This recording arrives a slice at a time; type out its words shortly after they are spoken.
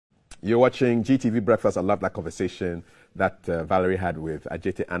You're watching GTV Breakfast. I love that conversation that Valerie had with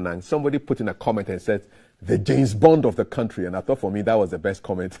Ajete Anang. Somebody put in a comment and said, the James Bond of the country. And I thought for me, that was the best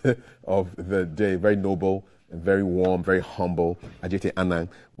comment of the day. Very noble, and very warm, very humble. Ajete Anang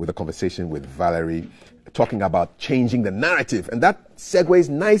with a conversation with Valerie, talking about changing the narrative. And that segues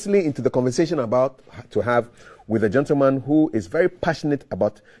nicely into the conversation about to have with a gentleman who is very passionate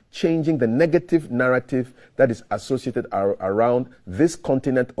about changing the negative narrative that is associated around this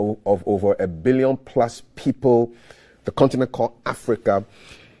continent of over 1 billion plus people, the continent called Africa.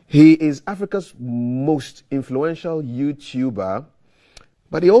 He is Africa's most influential YouTuber,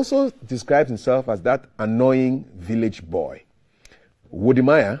 but he also describes himself as that annoying village boy.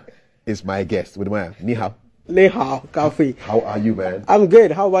 Wode is my guest. Wode, ni hao. Ni hao, Kafi. How are you, man? I'm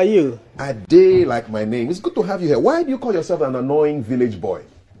good. How about you? A day like my name. It's good to have you here. Why do you call yourself an annoying village boy?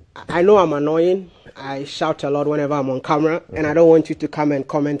 I know I'm annoying. I shout a lot whenever I'm on camera, and I don't want you to come and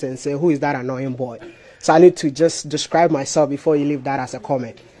comment and say, who is that annoying boy? So I need to just describe myself before you leave that as a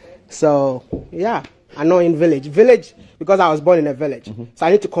comment. So, yeah, annoying village. Village, because I was born in a village. So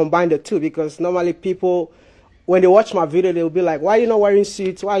I need to combine the two, because normally people, when they watch my video, they'll be like, why are you not wearing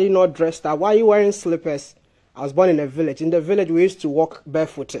suits? Why are you not dressed up? Why are you wearing slippers? I was born in a village. In the village, we used to walk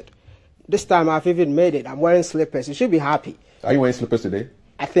barefooted. This time, I've even made it. I'm wearing slippers. You should be happy. Are you wearing slippers today?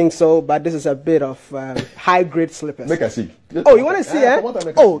 I think so, but this is a bit of high-grade slippers. Make I see. Oh, you want to see, eh? Come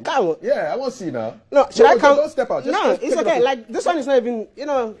on. Yeah, I want to see now. No, should I come? Don't step out. No, it's okay. Like, this one is not even, you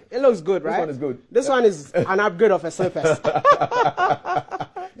know, it looks good, right? This one is good. This one is an upgrade of a slippers.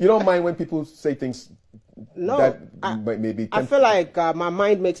 You don't mind when people say things no, that maybe... I feel like my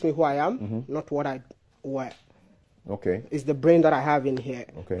mind makes me who I am, not what I wear. Okay. It's the brain that I have in here.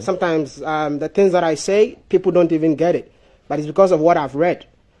 Okay. Sometimes the things that I say, people don't even get it. But it's because of what I've read.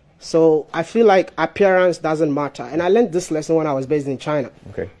 So I feel like appearance doesn't matter. And I learned this lesson when I was based in China.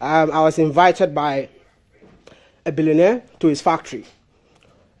 Okay. I was invited by a billionaire to his factory.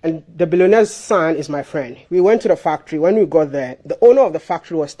 And the billionaire's son is my friend. We went to the factory. When we got there, the owner of the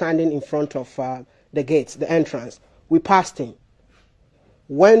factory was standing in front of the gates, the entrance. We passed him.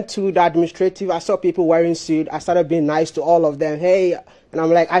 Went to the administrative. I saw people wearing suits. I started being nice to all of them. Hey, and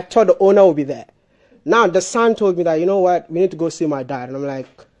I'm like, I thought the owner would be there. Now, the son told me that, you know what, we need to go see my dad. And I'm like,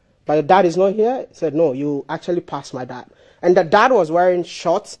 but your dad is not here? He said, no, you actually passed my dad. And the dad was wearing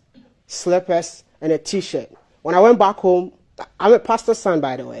shorts, slippers, and a T-shirt. When I went back home, I'm a pastor's son,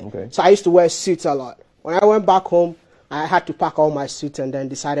 by the way. Okay. So I used to wear suits a lot. When I went back home, I had to pack all my suits and then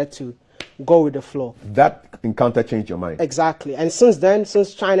decided to go with the flow. That encounter changed your mind? Exactly. And since then,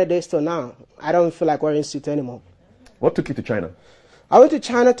 since China days till now, I don't feel like wearing suits anymore. What took you to China? I went to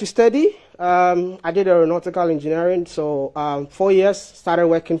China to study. I did aeronautical engineering, so 4 years, started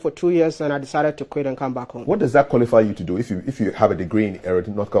working for 2 years, and I decided to quit and come back home. What does that qualify you to do if you have a degree in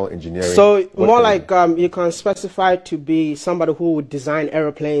aeronautical engineering? So more like you can specify to be somebody who would design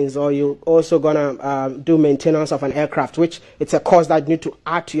airplanes, or you're also going to do maintenance of an aircraft, which it's a course that you need to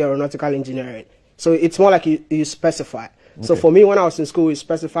add to your aeronautical engineering. So it's more like you specify. Okay. So for me, when I was in school, we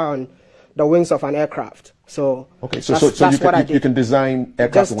specify on the wings of an aircraft. So okay, so you can design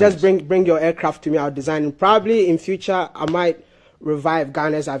aircraft. Just bring your aircraft to me. I'll design it. Probably in future I might revive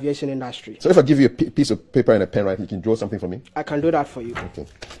Ghana's aviation industry. So if I give you a piece of paper and a pen, right, you can draw something for me. I can do that for you. Okay.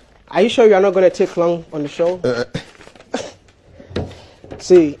 Are you sure you are not going to take long on the show?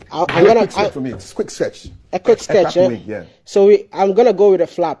 See, I'm gonna quick sketch for me. It's a quick sketch. A quick sketch, yeah. Yeah. So I'm gonna go with a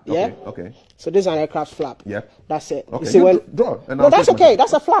flap, yeah. Okay. So this is an aircraft flap. Yeah. That's it. Okay. You see draw. No, that's okay.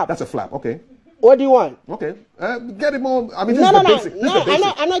 That's a flap. That's a flap. Okay. What do you want? Okay. Get it more. I mean, this is the basic. No.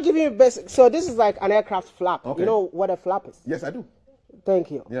 I'm not giving you basic. So this is like an aircraft flap. Okay. You know what a flap is? Yes, I do. Thank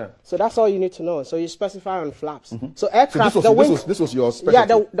you. Yeah. So that's all you need to know. So you specify on flaps. So aircraft, so this was your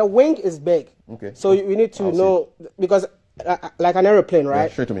specialty. Yeah, the wing is big. Okay. So you need to know, because like an airplane, right?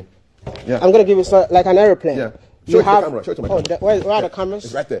 Yeah, show it to me. Yeah. I'm gonna give you like an airplane. Yeah. Show it to the camera. Show it to my camera. Where are the cameras?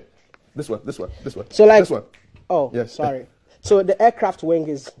 It's right there. This one. So like this one. Oh, yes. Sorry. So the aircraft wing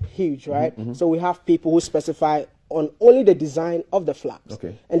is huge, right? So we have people who specify on only the design of the flaps.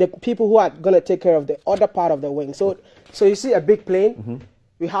 Okay. And the people who are going to take care of the other part of the wing. So you see a big plane,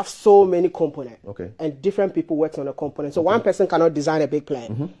 we have so many components. Okay. And different people work on the components. So one person cannot design a big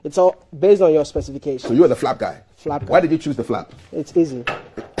plane. It's all based on your specification. So you are the flap guy. Flap guy. Why did you choose the flap? It's easy.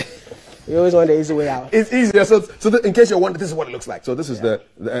 You always want the easy way out. It's easier. So in case you're wondering, this is what it looks like. So this is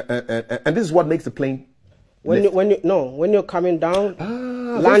and this is what makes the plane. When you're coming down,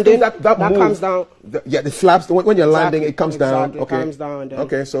 landing, that that move, comes down. The flaps, when you're landing, it comes down. Exactly, Okay. it comes down. Then.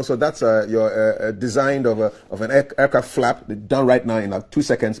 Okay, so that's your design of an aircraft flap done right now in like 2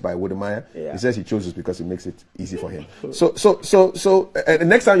 seconds by Wode. Yeah. He says he chose this because it makes it easy for him. So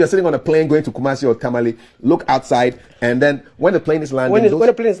next time you're sitting on a plane going to Kumasi or Tamale, look outside, and then when the plane is landing, when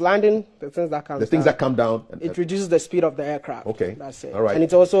the plane is landing, the things that come down, it reduces the speed of the aircraft. Okay, that's it. All right. And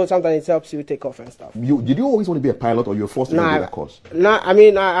it's also sometimes it helps you take off and stuff. Did you always want to be a pilot, or you were forced to do that course? No, I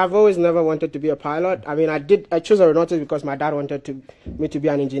mean I've always never wanted to be a pilot. I mean I chose aeronautics because my dad wanted me to be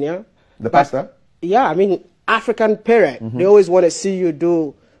an engineer. The pastor? Yeah, I mean African parent, they always want to see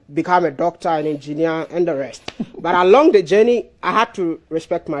you become a doctor, an engineer, and the rest. But along the journey, I had to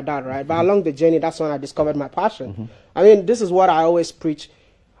respect my dad, right? But along the journey, that's when I discovered my passion. I mean, this is what I always preach.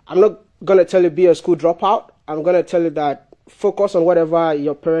 I'm not going to tell you be a school dropout. I'm going to tell you that focus on whatever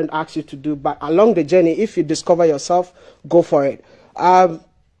your parent asks you to do. But along the journey, if you discover yourself, go for it.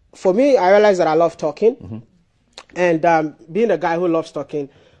 For me, I realized that I love talking. And being a guy who loves talking,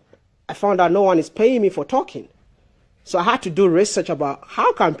 I found out no one is paying me for talking. So I had to do research about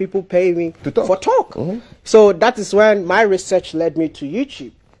how can people pay me for talk. So that is when my research led me to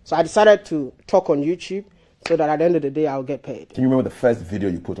YouTube. So I decided to talk on YouTube so that at the end of the day, I'll get paid. Can you remember the first video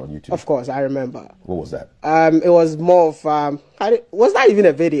you put on YouTube? Of course, I remember. What was that? It was more of, was that even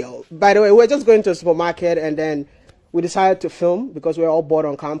a video? By the way, we were just going to a supermarket and then we decided to film because we were all bored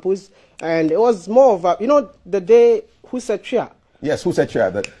on campus. And it was more of, the day Who Said Chia? Yes, Who Said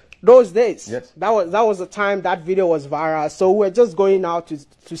Chia? Those days, yes. that was the time that video was viral. So we're just going out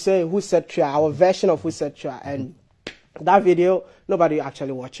to say Who Said Chia, our version of Who Said Chia, and that video nobody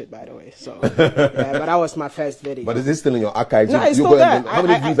actually watched it, by the way. So yeah, but that was my first video. But is it still in your archives? No, it's still there. How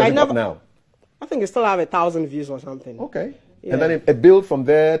many views have you got now? I think it still have 1,000 views or something. Okay. Yeah. And then it built from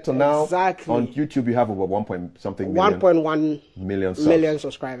there to now. Exactly. On YouTube, you have over 1.1 million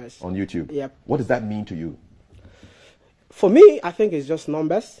subscribers on YouTube. Yep. What does that mean to you? For me, I think it's just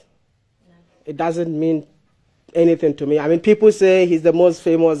numbers. It doesn't mean anything to me. I mean, people say he's the most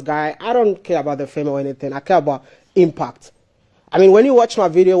famous guy. I don't care about the fame or anything. I care about impact. I mean, when you watch my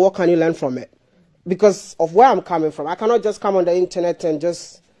video, what can you learn from it? Because of where I'm coming from. I cannot just come on the internet and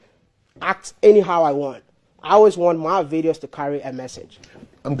just act anyhow I want. I always want my videos to carry a message.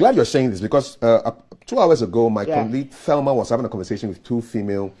 I'm glad you're saying this because 2 hours ago, my colleague Thelma was having a conversation with two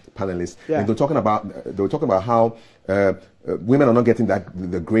female panelists. And they were talking about how women are not getting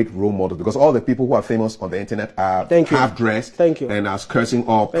the great role models because all the people who are famous on the internet are half-dressed and are cursing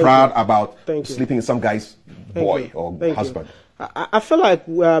or proud about sleeping with some guy's boy or husband. I feel like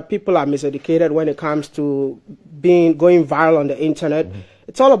people are miseducated when it comes to going viral on the internet.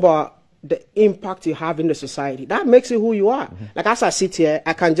 It's all about the impact you have in the society. That makes you who you are. Like as I sit here,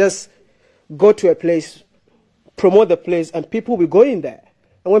 I can just go to a place, promote the place, and people will go in there.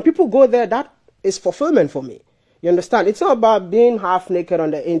 And when people go there, that is fulfillment for me. You understand? It's not about being half naked on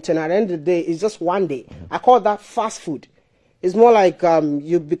the internet. At the end of the day, it's just one day. I call that fast food. It's more like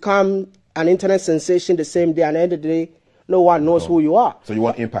you become an internet sensation the same day, and at the end of the day, no one knows who you are. So you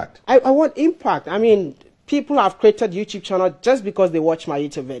want impact? I want impact. I mean, people have created YouTube channels just because they watch my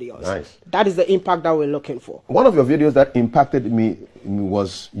YouTube videos. Nice. That is the impact that we're looking for. One of your videos that impacted me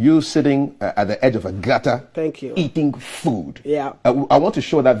was you sitting at the edge of a gutter. Thank you. Eating food. Yeah. I want to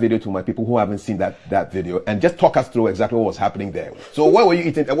show that video to my people who haven't seen that video and just talk us through exactly what was happening there. So what were you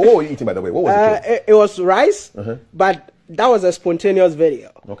eating? What were you eating, by the way? What was it? It was rice, but that was a spontaneous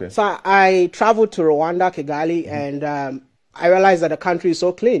video. Okay. So I traveled to Rwanda, Kigali, and I realized that the country is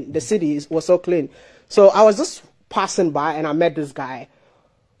so clean. The city was so clean. So I was just passing by and I met this guy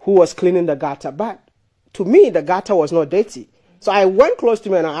who was cleaning the gutter. But to me, the gutter was not dirty. So I went close to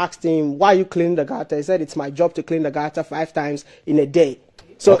him and I asked him, why are you cleaning the gutter? He said, it's my job to clean the gutter 5 times in a day.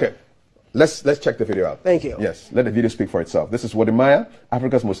 So okay. Let's check the video out. Thank you. Yes, let the video speak for itself. This is Wode,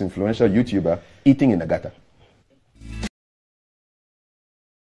 Africa's most influential YouTuber, eating in the gutter.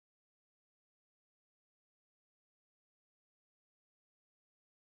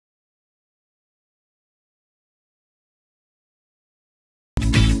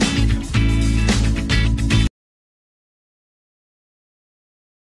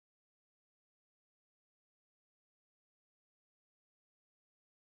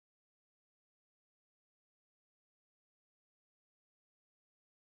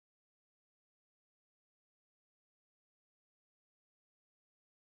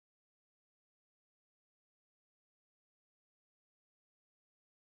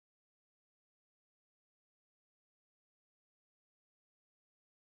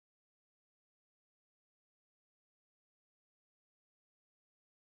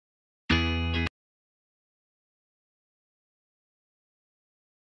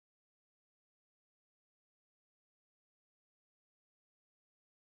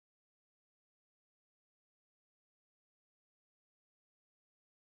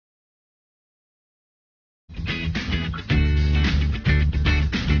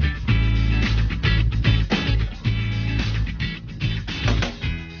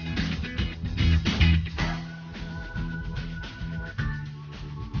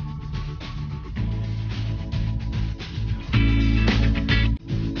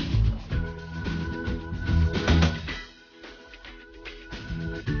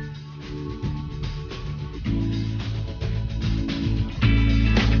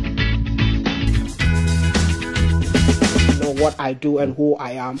 what I do and who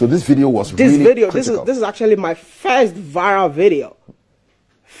I am. So this video was really critical. This is actually my first viral video.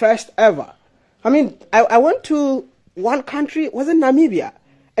 First ever. I mean, I went to one country, was in Namibia.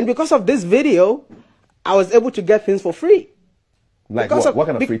 And because of this video, I was able to get things for free. Like what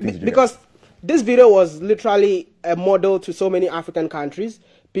kind of free things did you Because this video was literally a model to so many African countries.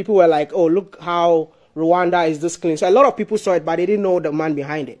 People were like, oh, look how Rwanda is this clean. So a lot of people saw it, but they didn't know the man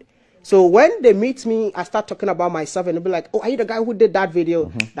behind it. So when they meet me, I start talking about myself and they'll be like, oh, are you the guy who did that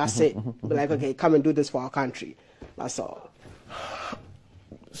video? That's it. Be like, okay, come and do this for our country. That's all.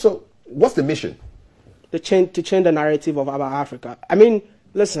 So what's the mission? To change the narrative about Africa. I mean,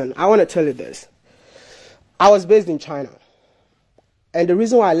 listen, I want to tell you this. I was based in China. And the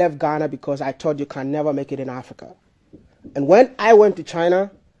reason why I left Ghana, because I thought you can never make it in Africa. And when I went to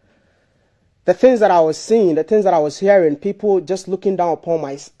China, the things that I was seeing, the things that I was hearing, people just looking down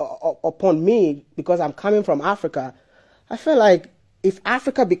upon me because I'm coming from Africa, I felt like if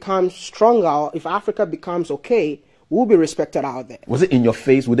Africa becomes stronger, if Africa becomes okay, we'll be respected out there. Was it in your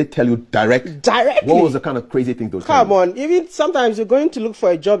face? Would they tell you directly? What was the kind of crazy thing those Come on, even sometimes you're going to look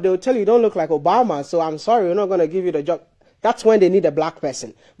for a job, they will tell you don't look like Obama, so I'm sorry, we're not going to give you the job. That's when they need a black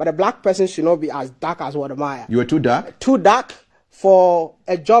person. But a black person should not be as dark as Wode. You were too dark? Too dark for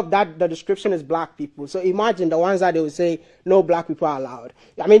a job that the description is black people. So imagine the ones that they will say no black people are allowed.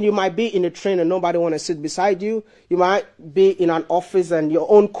 I mean, you might be in a train and nobody want to sit beside you. You might be in an office and your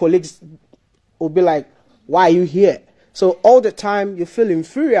own colleagues will be like, why are you here? So all the time you feel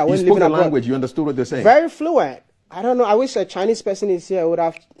inferior when you living spoke the abroad. Language, you understood what they're saying? Very fluent. I don't know. I wish a Chinese person is here. I would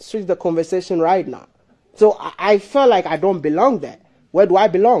have switched the conversation right now. So I felt like I don't belong there. Where do I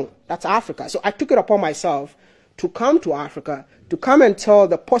belong? That's Africa. So I took it upon myself to come to Africa, to come and tell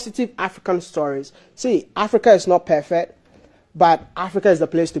the positive African stories. See, Africa is not perfect, but Africa is the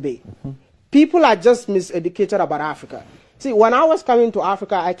place to be. People are just miseducated about Africa. See, when I was coming to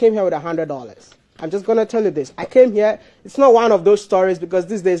Africa, I came here with $100. I'm just going to tell you this. I came here. It's not one of those stories because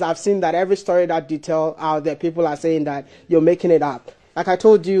these days I've seen that every story that detail out there, people are saying that you're making it up. Like I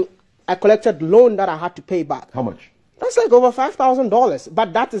told you, I collected loan that I had to pay back. How much? That's like over $5,000.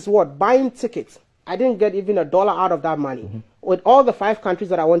 But that is what? Buying tickets. I didn't get even $1 out of that money. With all the 5 countries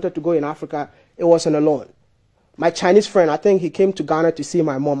that I wanted to go in Africa, it was on a loan. My Chinese friend, I think he came to Ghana to see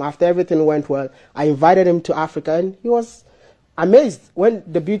my mom. After everything went well, I invited him to Africa and he was amazed when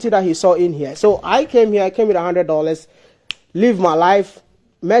the beauty that he saw in here. So I came here, I came with $100, lived my life,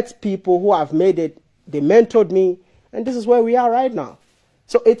 met people who have made it. They mentored me, and this is where we are right now.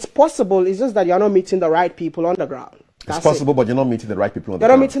 So it's possible, it's just that you're not meeting the right people on the ground. It's possible, but you're not meeting the right people on the ground.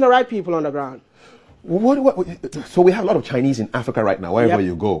 You're not meeting the right people on the ground. So we have a lot of Chinese in Africa right now, wherever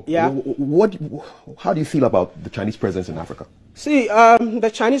you go. Yeah. How do you feel about the Chinese presence in Africa? See,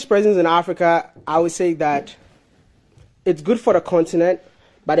 the Chinese presence in Africa, I would say that it's good for the continent,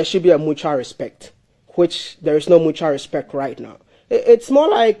 but there should be a mutual respect, which there is no mutual respect right now. It's more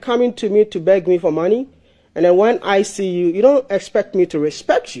like coming to me to beg me for money, and then when I see you, you don't expect me to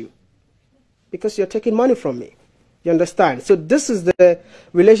respect you because you're taking money from me. You understand? So this is the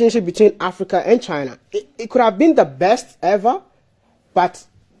relationship between Africa and China. It could have been the best ever, but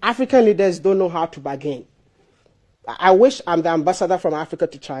African leaders don't know how to bargain. I wish I'm the ambassador from Africa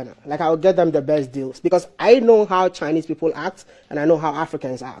to China. Like, I will get them the best deals because I know how Chinese people act and I know how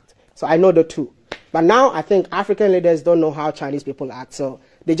Africans act. So I know the two. But now I think African leaders don't know how Chinese people act. So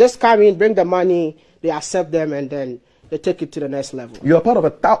they just come in, bring the money, they accept them, and then they take it to the next level. You are part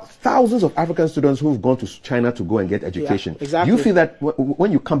of thousands of African students who've gone to China to go and get education. Yeah, exactly. Do you feel that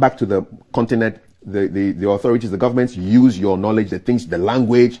when you come back to the continent, the authorities, the governments use your knowledge, the things, the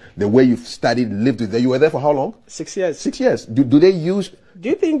language, the way you've studied, lived with them? You were there for how long? 6 years. 6 years. Do they use... Do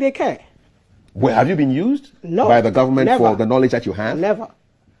you think they care? Well, have you been used by the government for the knowledge that you have? Never.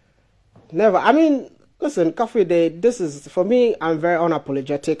 Never. I mean, listen, Coffee Day, this is, for me, I'm very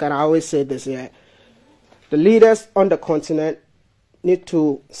unapologetic, and I always say this here. The leaders on the continent need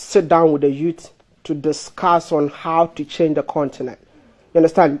to sit down with the youth to discuss on how to change the continent. You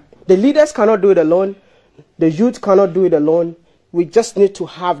understand? The leaders cannot do it alone. The youth cannot do it alone. We just need to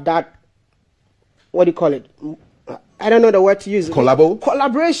have that, what do you call it? I don't know the word to use.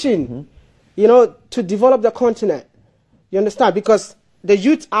 Collaboration, you know, to develop the continent. You understand? Because the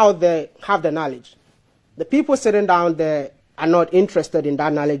youth out there have the knowledge. The people sitting down there are not interested in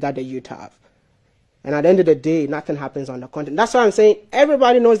that knowledge that the youth have. And at the end of the day, nothing happens on the continent. That's why I'm saying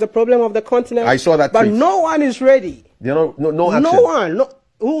everybody knows the problem of the continent. I saw that but tweet. No one is ready. You know, no action. No one. No.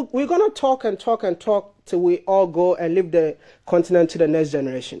 We're going to talk and talk and talk till we all go and leave the continent to the next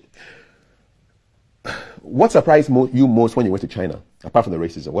generation. What surprised you most when you went to China, apart from the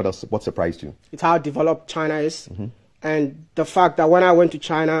racism? What surprised you? It's how developed China is. And the fact that when I went to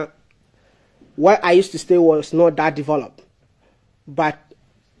China, where I used to stay was not that developed. But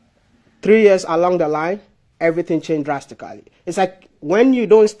 3 years along the line, everything changed drastically. It's like when you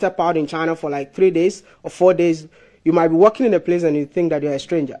don't step out in China for like 3 days or 4 days, you might be working in a place and you think that you're a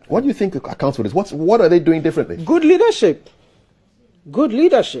stranger. What do you think accounts for this? What are they doing differently? Good leadership. Good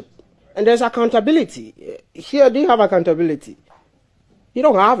leadership. And there's accountability. Here, do you have accountability? You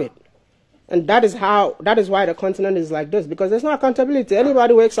don't have it. And that is why the continent is like this, because there's no accountability.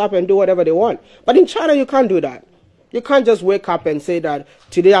 Anybody wakes up and do whatever they want. But in China, you can't do that. You can't just wake up and say that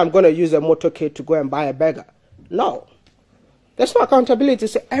today I'm going to use a motorcade to go and buy a burger. No. There's no accountability.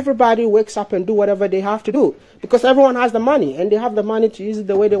 So everybody wakes up and do whatever they have to do because everyone has the money and they have the money to use it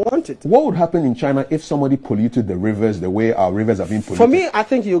the way they want it. What would happen in China if somebody polluted the rivers the way our rivers have been polluted? For me, I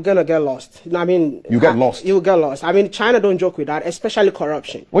think you're going to get lost. I mean, you get lost? You get lost. I mean, China don't joke with that, especially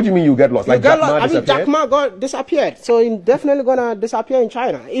corruption. What do you mean you get lost? Like Jack Ma disappeared? Jack Ma disappeared. So he's definitely going to disappear in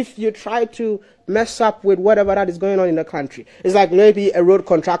China if you try to mess up with whatever that is going on in the country. It's like maybe a road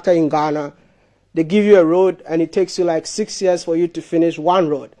contractor in Ghana. They give you a road and it takes you like 6 years for you to finish one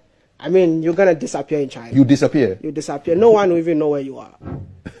road. I mean, you're going to disappear in China. You disappear? You disappear. No one will even know where you are.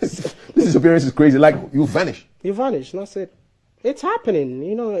 This disappearance is crazy. Like, you vanish. You vanish. That's it. It's happening.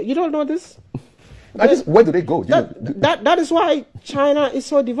 You know, you don't know this? Where do they go? That is why China is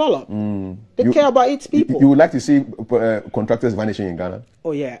so developed. They care about its people. You would like to see contractors vanishing in Ghana?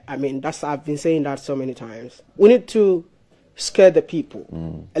 Oh, yeah. I mean, I've been saying that so many times. We need to scare the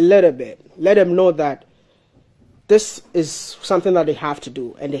people a little bit. Let them know that this is something that they have to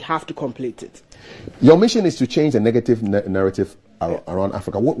do and they have to complete it. Your mission is to change the negative narrative around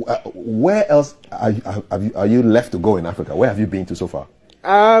Africa. Where else are you left to go in Africa? Where have you been to so far?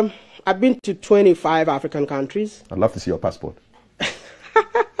 I've been to 25 African countries. I'd love to see your passport.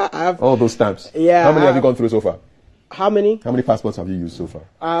 All those stamps. Yeah. How many have you gone through so far? How many? How many passports have you used so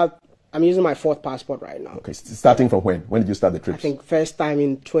far? I'm using my 4th passport right now. Okay, starting from when? When did you start the trips? I think first time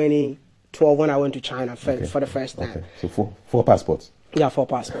in 2012 when I went to China for the first time. Okay, so four passports. Yeah, 4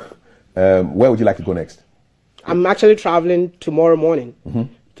 passports. Where would you like to go next? I'm actually traveling tomorrow morning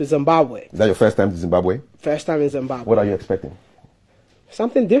to Zimbabwe. Is that your first time to Zimbabwe? First time in Zimbabwe. What are you expecting?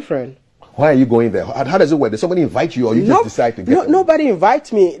 Something different. Why are you going there? How does it work? Does somebody invite you or you just decide to get there? Nobody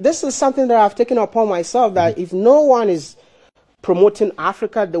invites me. This is something that I've taken upon myself that if no one is promoting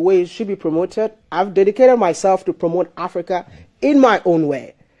Africa the way it should be promoted, I've dedicated myself to promote Africa in my own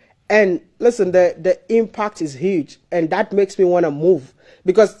way. And listen, the impact is huge, and that makes me want to move.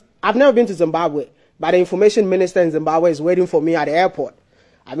 Because I've never been to Zimbabwe, but the information minister in Zimbabwe is waiting for me at the airport.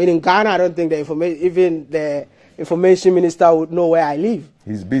 I mean, in Ghana, I don't think even the information minister would know where I live.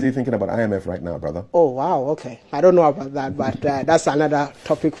 He's busy thinking about IMF right now, brother. Oh, wow, okay. I don't know about that, but that's another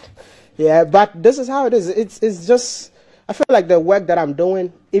topic. Yeah, but this is how it is. It's just, I feel like the work that I'm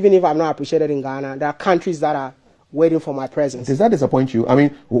doing, even if I'm not appreciated in Ghana, there are countries that are waiting for my presence. Does that disappoint you? I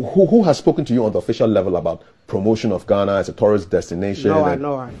mean, who has spoken to you on the official level about promotion of Ghana as a tourist destination? No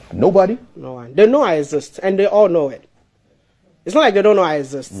one. Nobody? No one. They know I exist, and they all know it. It's not like they don't know I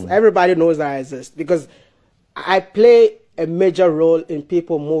exist. Everybody knows that I exist, because I play a major role in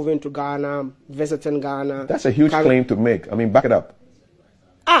people moving to Ghana, visiting Ghana. That's a huge claim to make. I mean, back it up.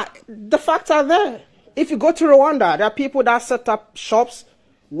 The facts are there. If you go to Rwanda, there are people that set up shops,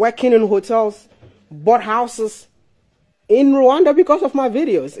 working in hotels, bought houses in Rwanda because of my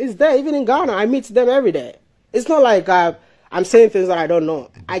videos. It's there. Even in Ghana, I meet them every day. It's not like I'm saying things that I don't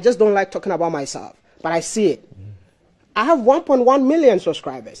know. I just don't like talking about myself, but I see it. I have 1.1 million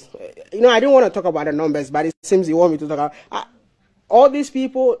subscribers. You know, I didn't want to talk about the numbers, but it seems you want me to talk about. All these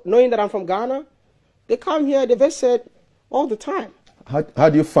people, knowing that I'm from Ghana, they come here, they visit all the time. How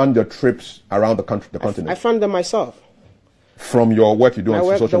do you fund your trips around the country, the continent? I fund them myself. From your work you do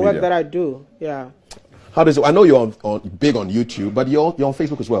on social media? The work that I do, yeah. How does it? I know you're big on YouTube, but you're on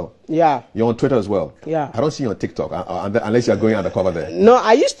Facebook as well. Yeah. You're on Twitter as well. Yeah. I don't see you on TikTok unless you're going undercover there. No,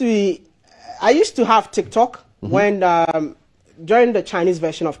 I used to have TikTok when during the Chinese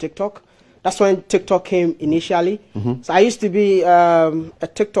version of TikTok. That's when TikTok came initially. So I used to be a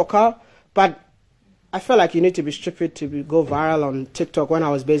TikToker, but I felt like you need to be stupid to go viral on TikTok when I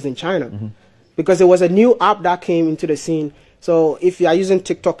was based in China, because it was a new app that came into the scene. So if you are using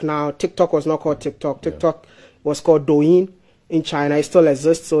TikTok now, TikTok was not called TikTok. TikTok was called Douyin in China. It still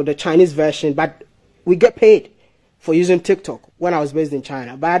exists. So the Chinese version, but we get paid for using TikTok when I was based in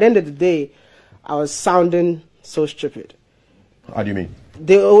China. But at the end of the day, I was sounding so stupid. How do you mean?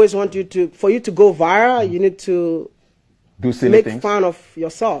 They always want you to, for you to go viral, you need to do silly things, make fun of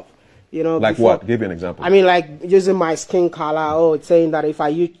yourself. You know, like before, what? Give me an example. I mean, like using my skin color. Oh, it's saying that if I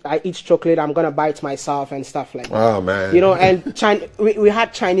eat chocolate, I'm gonna bite myself and stuff like that. Oh man. You know, and we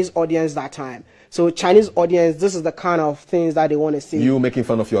had Chinese audience that time. So Chinese audience, this is the kind of things that they want to see. You making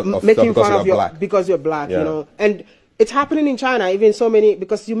fun of your making because fun of you're black. Because you're black. Yeah. You know, and it's happening in China, even so many,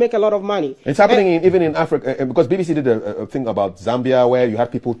 because you make a lot of money. It's happening even in Africa, because BBC did a thing about Zambia where you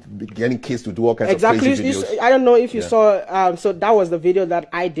had people getting kids to do all kinds of crazy videos. I don't know if you saw, so that was the video that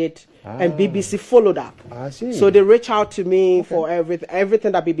I did, and BBC followed up. I see. So they reached out to me for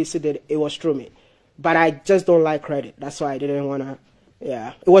everything that BBC did, it was through me. But I just don't like credit. That's why I didn't want to,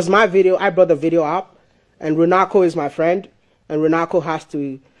 It was my video. I brought the video up, and Runako is my friend, and Runako has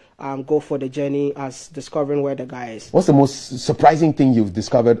to go for the journey as discovering where the guy is. What's the most surprising thing you've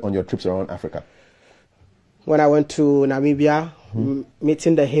discovered on your trips around Africa? When I went to Namibia,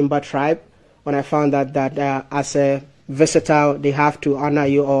 meeting the Himba tribe, when I found that as a visitor, they have to honor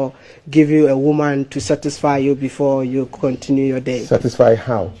you or give you a woman to satisfy you before you continue your day. Satisfy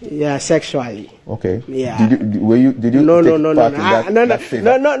how? Yeah, sexually. Okay. Yeah. Did you No, not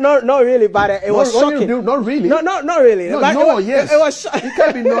really, but it was shocking. Not really. No, not really. Yes. It was. It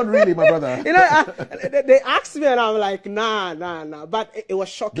can't be not really, my brother. You know, they asked me, and I'm like, nah. But it was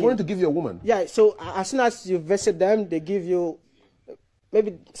shocking. They wanted to give you a woman. Yeah. So as soon as you visit them, they give you.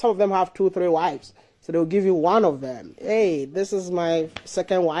 Maybe some of them have 2, 3 wives. So they'll give you one of them. Hey, this is my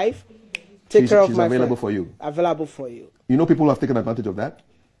second wife. Take care of my friend. She's available for you. Available for you. You know people who have taken advantage of that?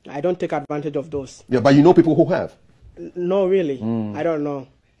 I don't take advantage of those. Yeah, but you know people who have? No, really. I don't know.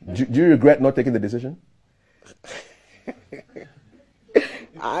 Do you regret not taking the decision?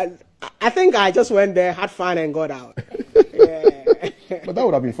 I think I just went there, had fun, and got out. Yeah. But that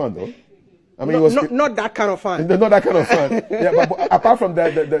would have been fun, though. I mean, not that kind of fun. Not that kind of fun. Yeah, but apart from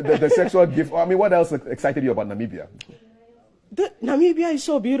the sexual gift, I mean, what else excited you about Namibia? Namibia is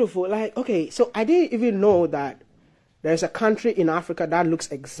so beautiful. Like, okay, so I didn't even know that there's a country in Africa that looks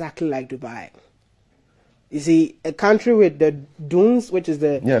exactly like Dubai. You see, a country with the dunes, which is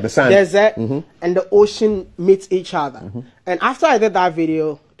the sand desert, and the ocean meets each other. And after I did that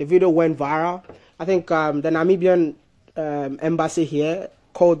video, the video went viral. I think the Namibian embassy here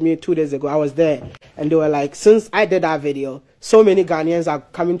called me 2 days ago. I was there, and they were like, since I did that video, so many Ghanaians are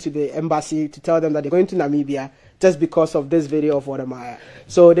coming to the embassy to tell them that they're going to Namibia just because of this video of Wode.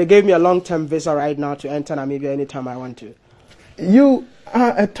 So they gave me a long-term visa right now to enter Namibia anytime I want to. You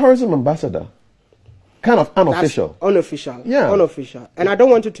are a tourism ambassador. Kind of unofficial. That's unofficial. Yeah. Unofficial. And I don't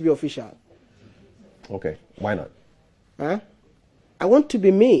want it to be official. Okay. Why not? Huh? I want to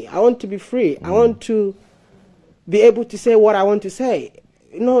be me. I want to be free. I want to be able to say what I want to say.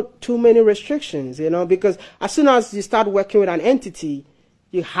 Not too many restrictions, because as soon as you start working with an entity,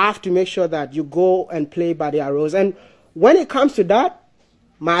 you have to make sure that you go and play by their rules. And when it comes to that,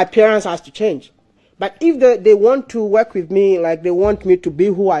 my appearance has to change. But if they want to work with me, like they want me to be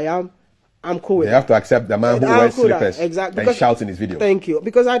who I am, I'm cool with it. They have to accept the man who wears slippers and shouts in his video. Thank you.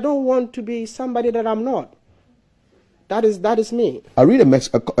 Because I don't want to be somebody that I'm not. That is me. I read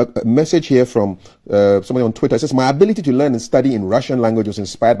a message here from somebody on Twitter. It says, my ability to learn and study in Russian language was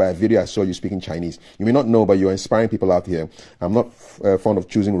inspired by a video I saw you speaking Chinese. You may not know, but you're inspiring people out here. I'm not fond of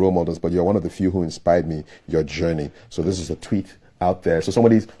choosing role models, but you're one of the few who inspired me, your journey. So this is a tweet out there. So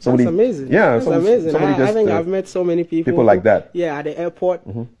somebody. That's amazing. Yeah, that's amazing. I think I've met so many people. People like that. Yeah, at the airport,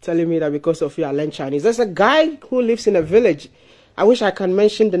 telling me that because of you, I learned Chinese. There's a guy who lives in a village. I wish I can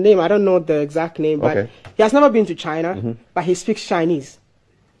mention the name. I don't know the exact name, but he has never been to China, but he speaks Chinese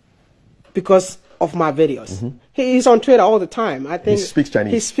because of my videos. He's on Twitter all the time. I think he speaks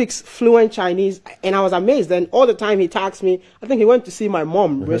Chinese. He speaks fluent Chinese, and I was amazed. And all the time he tags me. I think he went to see my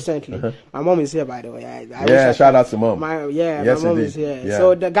mom recently. My mom is here, by the way. Shout out to mom. My mom is here. Yeah.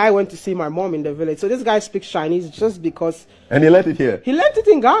 So the guy went to see my mom in the village. So this guy speaks Chinese just because. And he learned it here. He learned it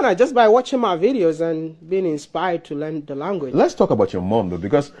in Ghana just by watching my videos and being inspired to learn the language. Let's talk about your mom though,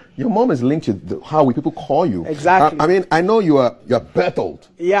 because your mom is linked to how people call you. Exactly. I mean, I know you're Berthold.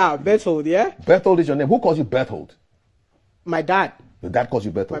 Yeah, Berthold. Yeah. Berthold is your name. Who calls you Berthold? My dad. Your dad calls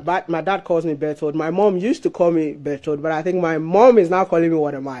you Berthold? My dad calls me Berthold. My mom used to call me Berthold, but I think my mom is now calling me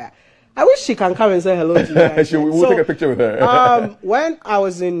Wode. I wish she can come and say hello to you guys. We'll take a picture with her. When I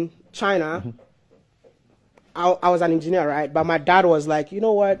was in China, I was an engineer, right? But my dad was like, you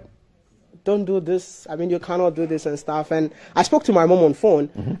know what? Don't do this. I mean, you cannot do this and stuff. And I spoke to my mom on phone,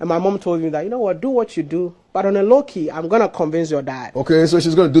 and my mom told me that, you know what? Do what you do. But on a low key, I'm going to convince your dad. Okay, so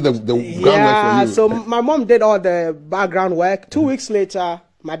she's going to do the groundwork for you. So my mom did all the background work. 2 weeks later,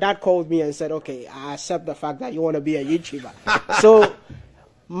 my dad called me and said, okay, I accept the fact that you want to be a YouTuber. So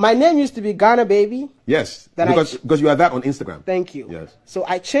My name used to be Ghana Baby. Yes, because you are that on Instagram. Thank you. Yes. So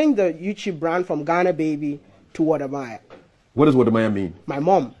I changed the YouTube brand from Ghana Baby to Wode. What does Wode mean? My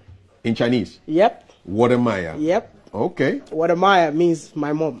mom. In Chinese? Yep. Wode. Yep. Okay. Wode means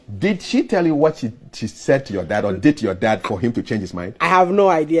my mom. Did she tell you what she said to your dad, or did your dad for him to change his mind? I have no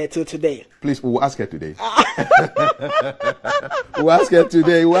idea till today. Please, we'll ask her today. We'll ask her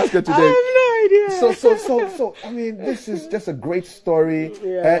today. I have no idea. So, I mean, this is just a great story.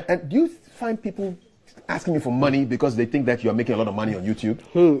 Yeah. And do you find people asking you for money because they think that you're making a lot of money on YouTube?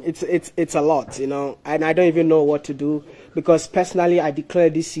 It's a lot, you know, and I don't even know what to do, because personally I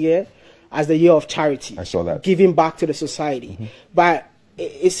declared this year as the year of charity. I saw that. Giving back to the society. But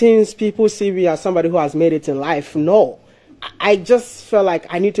it seems people see me as somebody who has made it in life. No, I just feel like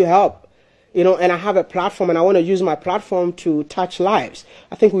I need to help, you know, and I have a platform and I want to use my platform to touch lives.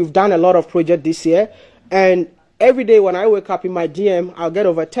 I think we've done a lot of projects this year, and every day when I wake up in my DM, I'll get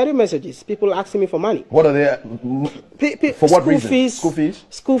over 30 messages. People asking me for money. What are they? For what reason?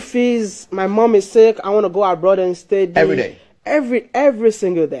 School fees. My mom is sick. I want to go abroad and study. Every day? Every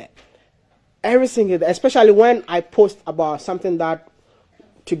single day. Every single day. Especially when I post about something that,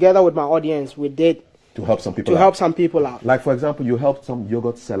 together with my audience, we did. To help some people out. out. Like, for example, you helped some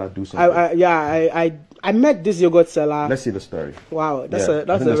yogurt seller do something. I met this yogurt seller. Let's see the story. Wow, that's I a think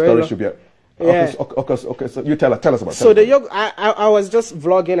very the story should be. Okay, so you tell us about it. So the yogurt, I was just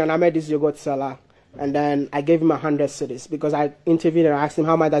vlogging and I met this yogurt seller, and then I gave him 100 cedis because I interviewed and I asked him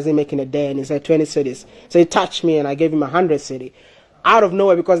how much does he make in a day, and he said 20 cedis. So he touched me and I gave him 100 cedi. Out of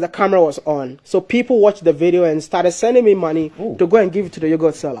nowhere, because the camera was on. So people watched the video and started sending me money to go and give it to the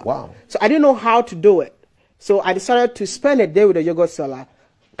yogurt seller. Wow. So I didn't know how to do it. So I decided to spend a day with the yogurt seller,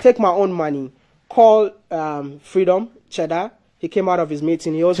 take my own money, call Freedom Cheddar. He came out of his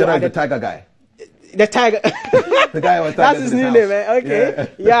meeting. He also Cheddar is the tiger guy. The tiger. The guy was That's his new name, man.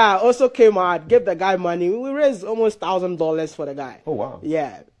 Okay. Yeah, also came out, gave the guy money. We raised almost $1,000 for the guy. Oh, wow.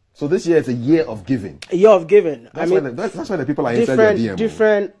 Yeah. So this year is a year of giving. A year of giving. That's why the people are inside your DM.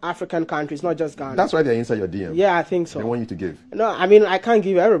 Different African countries, not just Ghana. That's why they're inside your DM. Yeah, I think so. They want you to give. No, I mean, I can't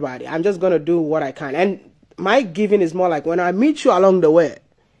give everybody. I'm just going to do what I can. And my giving is more like when I meet you along the way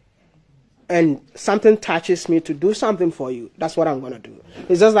and something touches me to do something for you, that's what I'm going to do.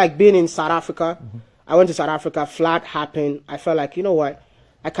 It's just like being in South Africa. I went to South Africa, flood happened. I felt like, you know what,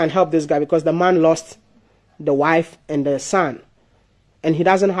 I can help this guy because the man lost the wife and the son. And he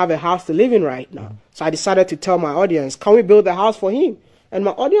doesn't have a house to live in right now. So I decided to tell my audience, can we build a house for him? And my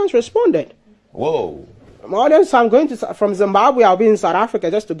audience responded. Whoa. My audience, I'm going to, from Zimbabwe, I'll be in South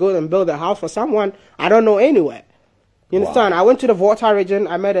Africa just to go and build a house for someone I don't know anywhere. You understand? I went to the Wode region.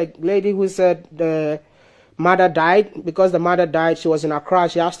 I met a lady who said the mother died. Because the mother died, she was in Accra.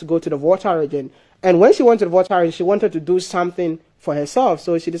 She asked to go to the Wode region. And when she went to the Wode region, she wanted to do something for herself.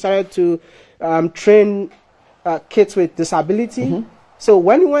 So she decided to train kids with disability. So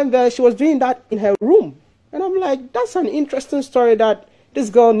when we went there, she was doing that in her room. And I'm like, that's an interesting story that this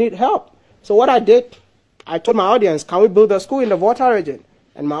girl needs help. So what I did, I told my audience, can we build a school in the Wode region?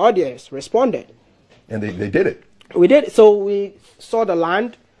 And my audience responded. And they did it. We did. So we saw the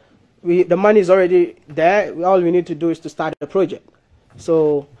land. The money is already there. All we need to do is to start the project.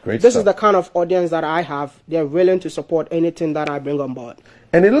 So this is the kind of audience that I have. They're willing to support anything that I bring on board.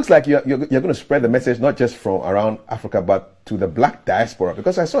 And it looks like you're going to spread the message not just from around Africa, but to the black diaspora.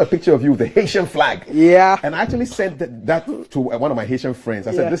 Because I saw a picture of you with the Haitian flag. Yeah. And I actually sent that to one of my Haitian friends.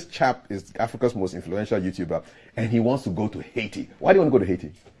 I said, this chap is Africa's most influential YouTuber, and he wants to go to Haiti. Why do you want to go to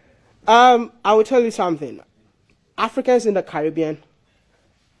Haiti? I will tell you something. Africans in the Caribbean,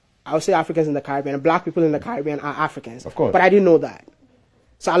 I would say Africans in the Caribbean, black people in the Caribbean are Africans. Of course. But I didn't know that.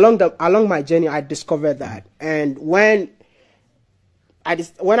 So along my journey, I discovered that. And when I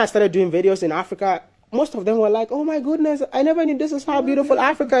started doing videos in Africa, most of them were like, oh my goodness, I never knew this is how beautiful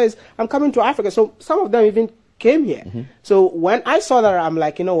Africa is. I'm coming to Africa. So some of them even came here. So when I saw that, I'm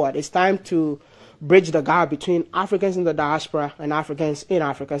like, you know what, it's time to bridge the gap between Africans in the diaspora and Africans in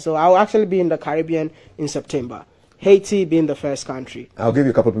Africa. So I will actually be in the Caribbean in September. Haiti being the first country. I'll give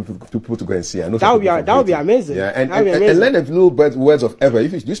you a couple of people to go and see. I know that would be amazing. Yeah, and learn a little words of Ever.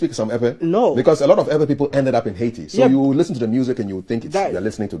 Do you speak some Ever? No. Because a lot of Ever people ended up in Haiti. So you listen to the music and you think you're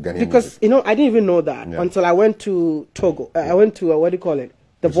listening to Ghanaian because, music. I didn't even know that until I went to Togo. I went to, what do you call it?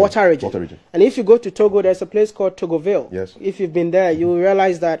 The Wode region. And if you go to Togo, there's a place called Togoville. Yes. If you've been there, you will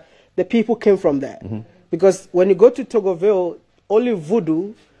realize that the people came from there. Because when you go to Togoville, only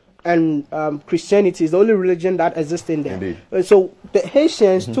voodoo and Christianity is the only religion that exists in there. Indeed. So the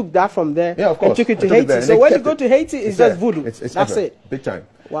Haitians took that from there and took it to Haiti. So when you go to Haiti, it's just voodoo. That's it. Big time.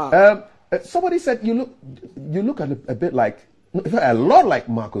 Wow. Somebody said you look a bit like a lot like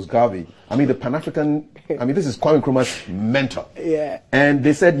Marcus Garvey. I mean, the Pan-African, I mean, this is Kwame Nkrumah's mentor. Yeah. And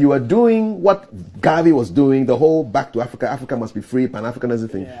they said you are doing what Garvey was doing, the whole back to Africa, Africa must be free, Pan-Africanism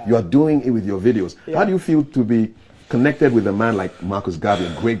thing. Yeah. You are doing it with your videos. Yeah. How do you feel to be connected with a man like Marcus Garvey,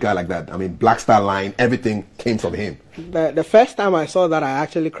 a great guy like that? I mean, Black Star Line, everything came from him. The first time I saw that, I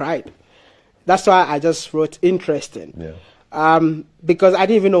actually cried. That's why I just wrote interesting. Yeah. Because I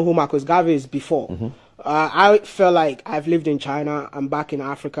didn't even know who Marcus Garvey is before. I felt like I've lived in China, I'm back in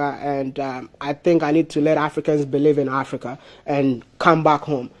Africa, and I think I need to let Africans believe in Africa and come back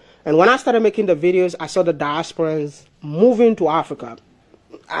home. And when I started making the videos, I saw the diasporans moving to Africa.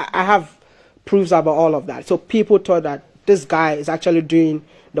 I have proofs about all of that. So people thought that this guy is actually doing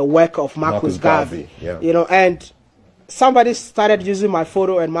the work of Marcus Garvey. Yeah. You know, and somebody started using my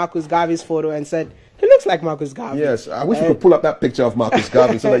photo and Marcus Garvey's photo and said, he looks like Marcus Garvey. Yes, I wish you could pull up that picture of Marcus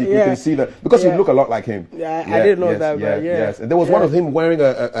Garvey so that you can see that, because you look a lot like him. Yeah, I didn't know that. But yes. And there was one of him wearing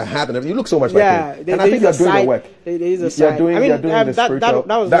a hat and everything. You look so much like him. And I think you're doing the work. You're doing the spiritual.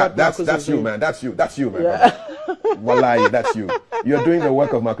 That's you, man. That's you, man. Yeah. Wallahi, that's you. You're doing the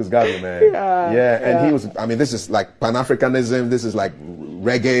work of Marcus Garvey, man. And he was, I mean, this is like Pan-Africanism. This is like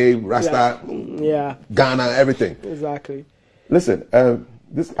reggae, Rasta, Ghana, everything. Exactly. Listen,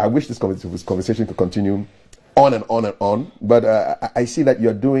 I wish this conversation could continue on and on and on, but I see that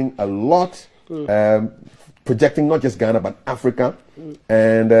you're doing a lot, projecting not just Ghana, but Africa.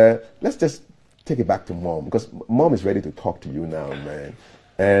 And let's just take it back to Mom, because Mom is ready to talk to you now, man.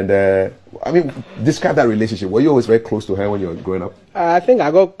 And I mean, describe that relationship. Were you always very close to her when you were growing up? I think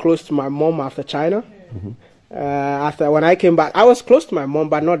I got close to my mom after China. After when I came back, I was close to my mom,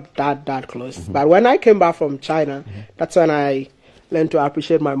 but not that close. But when I came back from China, that's when I learned to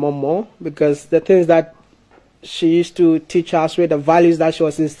appreciate my mom more, because the things that she used to teach us, with the values that she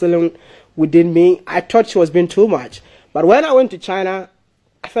was instilling within me, I thought she was being too much. But when I went to China,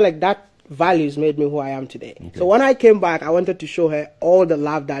 I felt like that values made me who I am today. Okay. So when I came back, I wanted to show her all the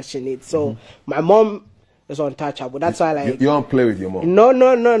love that she needs. So my mom is untouchable. That's why, like, you don't play with your mom. No.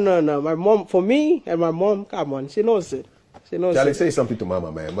 My mom, for me and my mom, come on, she knows it. She knows Charlie, it. say something to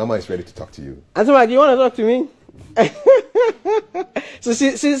Mama, man. Mama is ready to talk to you. And so, like, you want to talk to me? So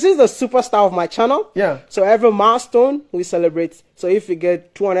she's the superstar of my channel. Yeah. So every milestone we celebrate. So if we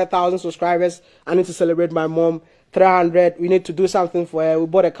get 200,000 subscribers, I need to celebrate my mom. 300, we need to do something for her. We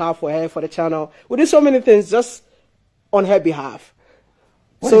bought a car for her, for the channel. We do so many things just on her behalf.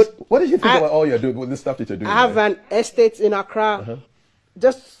 What did you think about all you're doing with this stuff that you're doing? I have an estate in Accra,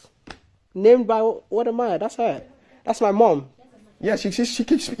 just named by Wode. That's her. That's my mom. Yeah, she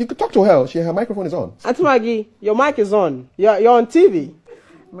you could talk to her. Her microphone is on. Auntie Maggie, your mic is on. You're on TV.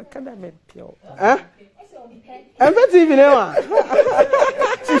 Huh? I'm on TV now.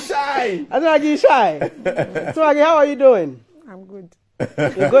 She's shy. Auntie Maggie, shy. Auntie Maggie, how are you doing? I'm good.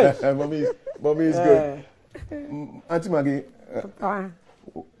 You're good. Mommy is good. Auntie Maggie,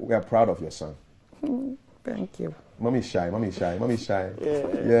 we are proud of your son. Thank you. Mommy's shy. Yeah.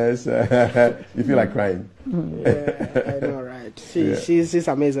 Yes. You feel like crying. Yeah, I know, right? She's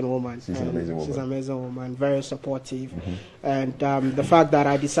an amazing woman. She's an amazing woman. She's an amazing woman, very supportive. And the fact that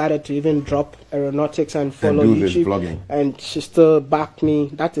I decided to even drop aeronautics and follow and YouTube, this vlogging, and she still backed me,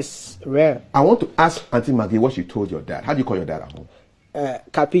 that is rare. I want to ask Auntie Maggie what you told your dad. How do you call your dad at home?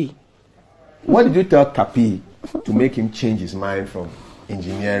 Kapi. What did you tell Kapi to make him change his mind from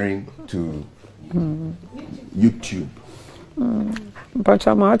engineering to YouTube? But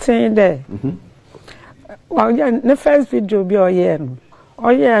I'm not saying there. Well, yeah, the first video be onye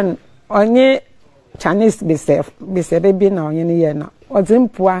Chinese be baby na onye ye na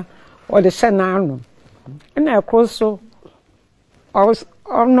odimpua or the shananu. And I cross so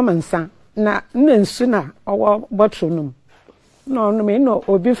no mansa na nsuna or bathroom. No me no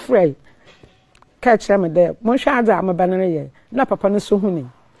obi free. Catch them there. Mo sha za ma banana ye. Na papa no so huni.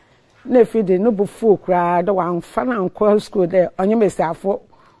 Na fide no bu fu kra da wan fa na nko school there onye mesafo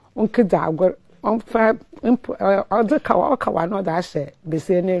onkida agor on fa kawa no da she be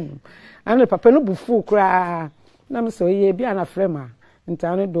se nenu and papa no bu fu kra na me so ye bia na frema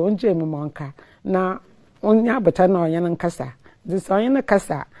ntano do onje mu monka na onya beta na onye nkasa this onye na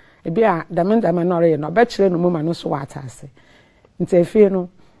kasa e bia dama no re no be kire no mu ma no so watase ntefie no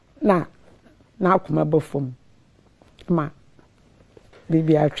na akuma bofom ma.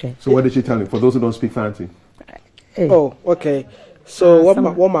 So what did she tell him? For those who don't speak Fanti. Oh, okay. So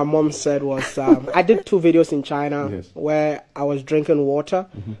what my mom said was, I did 2 videos in China where I was drinking water,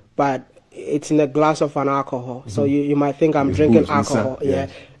 but it's in a glass of an alcohol. So you might think I'm drinking alcohol. Yeah.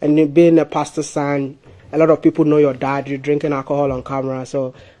 And being a pastor's son, a lot of people know your dad. You're drinking alcohol on camera.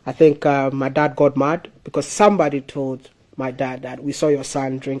 So I think my dad got mad because somebody told my dad that we saw your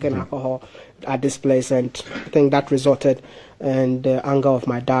son drinking alcohol at this place, and I think that resulted in the anger of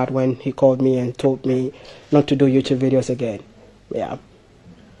my dad when he called me and told me not to do YouTube videos again. Yeah.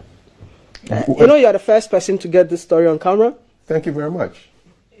 You know, you're the first person to get this story on camera. Thank you very much.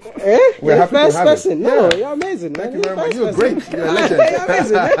 Eh? We're you're happy the first to have person. it. No, Yeah. you're amazing. Thank man. you very much. You're Person. great. You're a legend. You're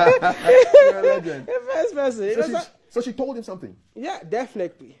amazing. You're a legend. You're the first person. So she told him something. Yeah,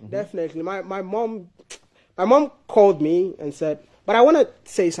 definitely, definitely. My mom called me and said, but I want to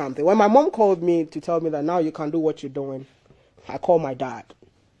say something. When my mom called me to tell me that now you can do what you're doing, I called my dad.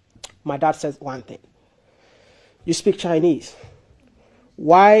 My dad says one thing: you speak Chinese.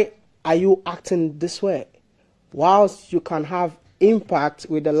 Why are you acting this way? Whilst you can have impact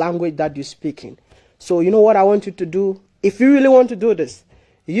with the language that you're speaking. So you know what I want you to do? If you really want to do this,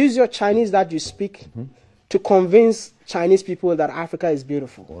 use your Chinese that you speak to convince Chinese people that Africa is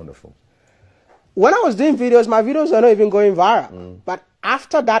beautiful. Wonderful. When I was doing videos, my videos were not even going viral. But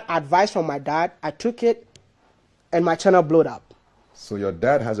after that advice from my dad, I took it and my channel blew up. So your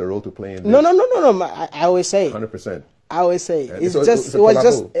dad has a role to play in this? No. I always say it. 100%. I always say it. It's it was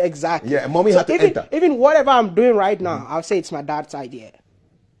just exactly. Yeah, mommy had to enter. Even whatever I'm doing right now, I'll say it's my dad's idea.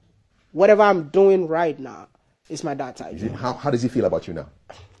 Whatever I'm doing right now, it's my dad's idea. How does he feel about you now?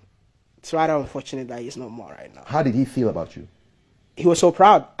 It's rather unfortunate that he's no more right now. How did he feel about you? He was so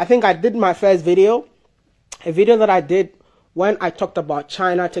proud. I think I did my first video, a video that I did when I talked about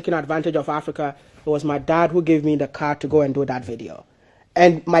China taking advantage of Africa. It was my dad who gave me the car to go and do that video.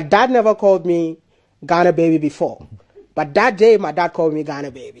 And my dad never called me Ghana baby before. But that day, my dad called me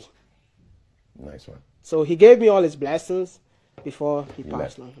Ghana baby. Nice one. So he gave me all his blessings before he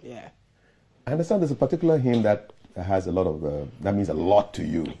passed on. Yeah. I understand there's a particular hymn that has a lot of, that means a lot to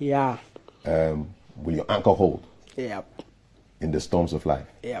you. Yeah. Will your anchor hold? Yep. In the storms of life?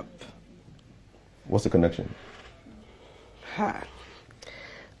 Yep. What's the connection? I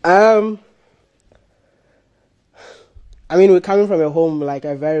mean, we're coming from a home like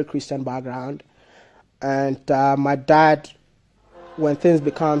a very Christian background. And my dad, when things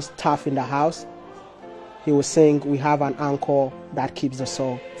becomes tough in the house, he will sing, we have an anchor that keeps the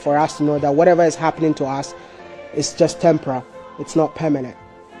soul. For us to know that whatever is happening to us is just temporal. It's not permanent.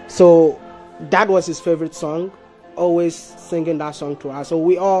 So that was his favorite song, always singing that song to us. So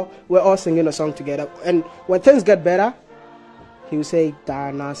we're all singing the song together. And when things get better, he will say,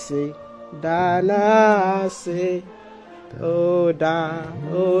 Danase, Danase. Oh da,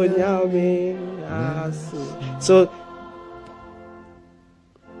 oh nyame, so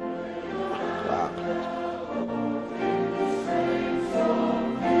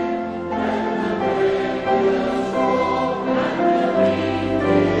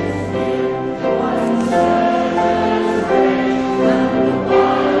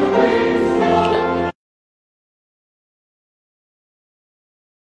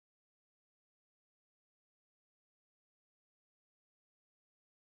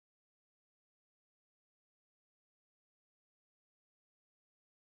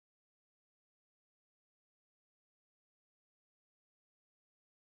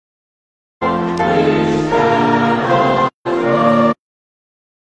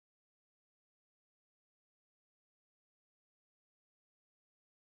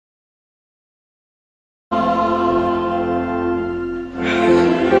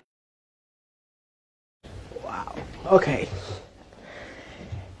okay.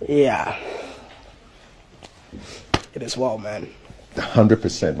 Yeah. It is well, man.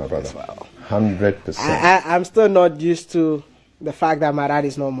 100%, my brother. Well. 100%. I'm still not used to the fact that my dad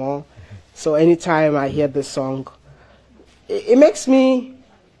is no more. So anytime I hear this song, it makes me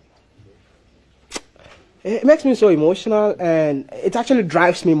so emotional, and it actually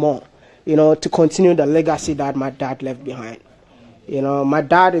drives me more, to continue the legacy that my dad left behind. My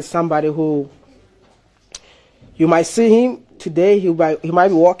dad is somebody who, you might see him today, he might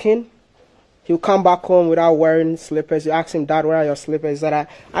be walking, he'll come back home without wearing slippers. You ask him, Dad, where are your slippers? He said,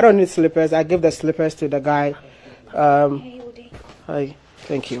 I don't need slippers. I give the slippers to the guy. Hi,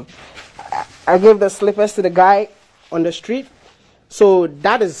 thank you. I give the slippers to the guy on the street. So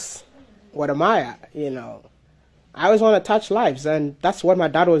that is what am I. I always want to touch lives, and that's what my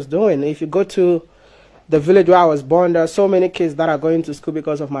dad was doing. If you go to the village where I was born, there are so many kids that are going to school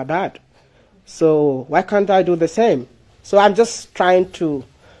because of my dad. So why can't I do the same? So I'm just trying to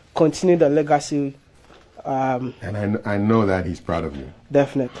continue the legacy. And I know that he's proud of you.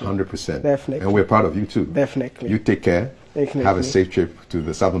 Definitely. 100%. Definitely. And we're proud of you too. Definitely. You take care. Definitely. Have a safe trip to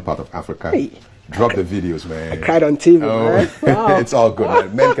the southern part of Africa. Hey. Drop the videos, man. I cried on TV, man. Wow. It's all good,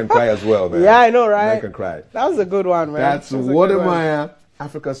 man. Men can cry as well, man. Yeah, I know, right? Men can cry. That was a good one, man. That's Wode,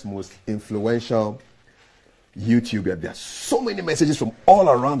 Africa's most influential YouTube. There are so many messages from all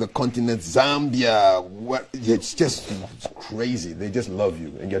around the continent, Zambia. It's just crazy. They just love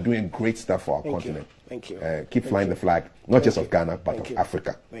you, and you're doing great stuff for our continent. Thank you. Keep flying the flag, not just of Ghana, but of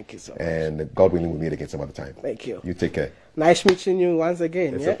Africa. Thank you so much. And God willing, we'll meet again some other time. Thank you. You take care. Nice meeting you once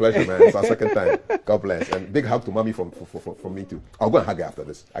again. It's a pleasure, man. It's our second time. God bless. And big hug to mommy from me too. I'll go and hug her after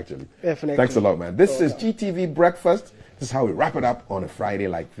this, actually. Definitely. Thanks a lot, man. This is GTV Breakfast. This is how we wrap it up on a Friday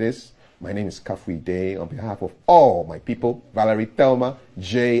like this. My name is Kafui Day. On behalf of all my people, Valerie, Thelma,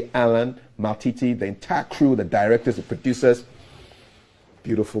 Jay, Alan, Maltiti, the entire crew, the directors, the producers,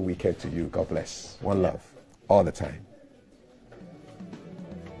 beautiful weekend to you. God bless. One love. All the time.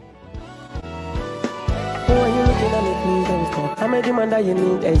 When you looking at me, please don't stop. I'm a demand that you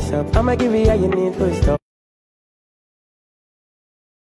need ASAP. I'm a give you all you need, full stop.